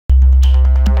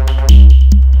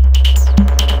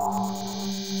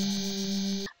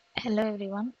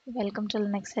everyone, welcome to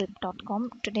linuxhelp.com.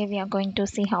 Today we are going to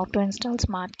see how to install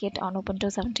SmartGit on Ubuntu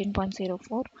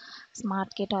 17.04.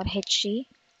 SmartGit or HG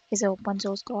is an open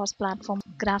source cross-platform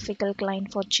graphical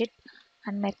client for Git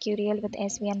and Mercurial with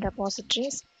SVN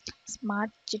repositories.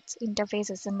 SmartGit's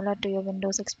interface is similar to your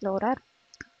Windows Explorer.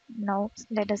 Now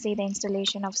let us see the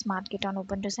installation of SmartGit on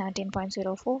Ubuntu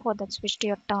 17.04. For that, switch to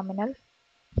your terminal.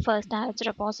 First add its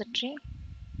repository.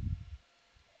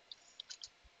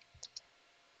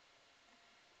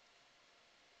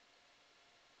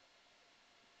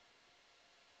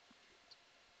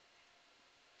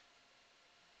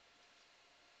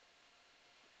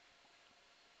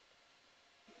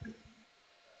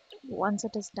 Once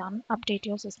it is done, update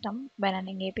your system by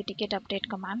running apt-get update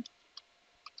command.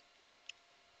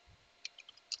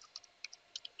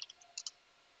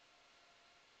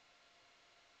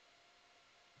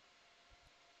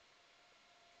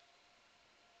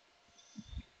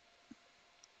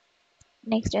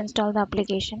 Next, install the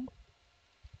application.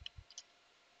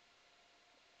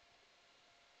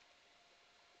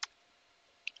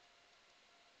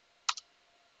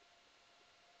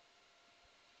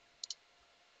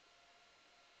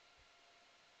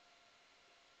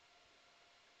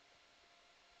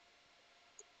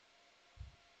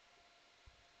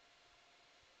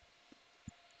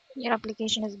 Your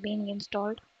application is being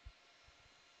installed.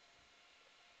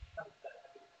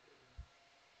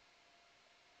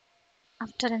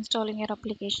 After installing your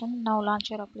application, now launch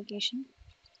your application.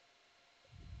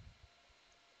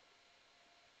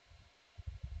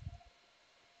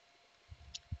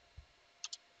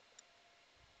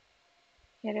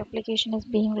 Your application is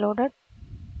being loaded.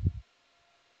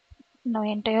 Now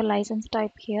enter your license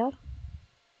type here.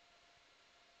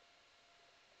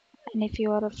 And if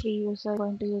you are a free user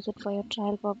going to use it for your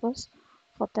trial purpose,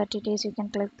 for 30 days you can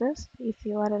click this. If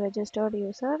you are a registered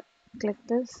user, click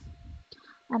this.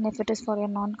 And if it is for your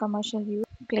non-commercial use,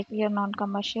 click your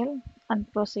non-commercial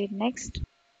and proceed next.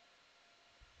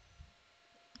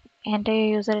 Enter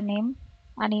your username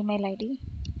and email ID.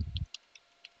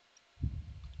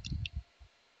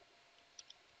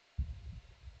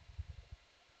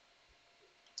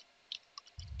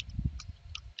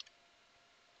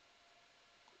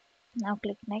 Now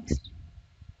click next.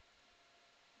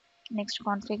 Next,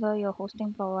 configure your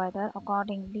hosting provider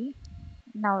accordingly.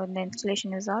 Now the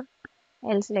installation is out,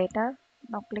 else later.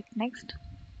 Now click next.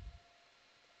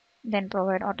 Then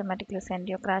provide automatically send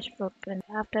your crash footprint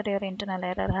after your internal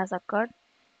error has occurred.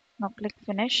 Now click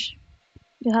finish.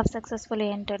 You have successfully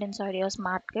entered inside your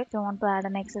SmartGit. If you want to add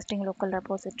an existing local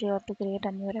repository or to create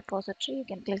a new repository, you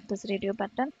can click this radio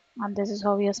button, and this is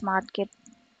how your SmartGit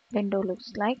window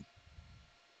looks like.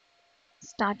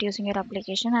 Start using your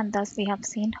application, and thus we have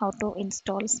seen how to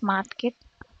install SmartGit.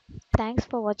 Thanks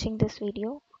for watching this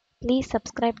video. Please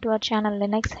subscribe to our channel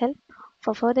Linux Help.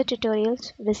 For further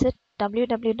tutorials, visit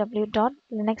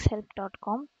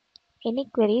www.linuxhelp.com. Any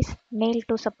queries, mail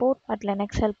to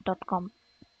support@linuxhelp.com.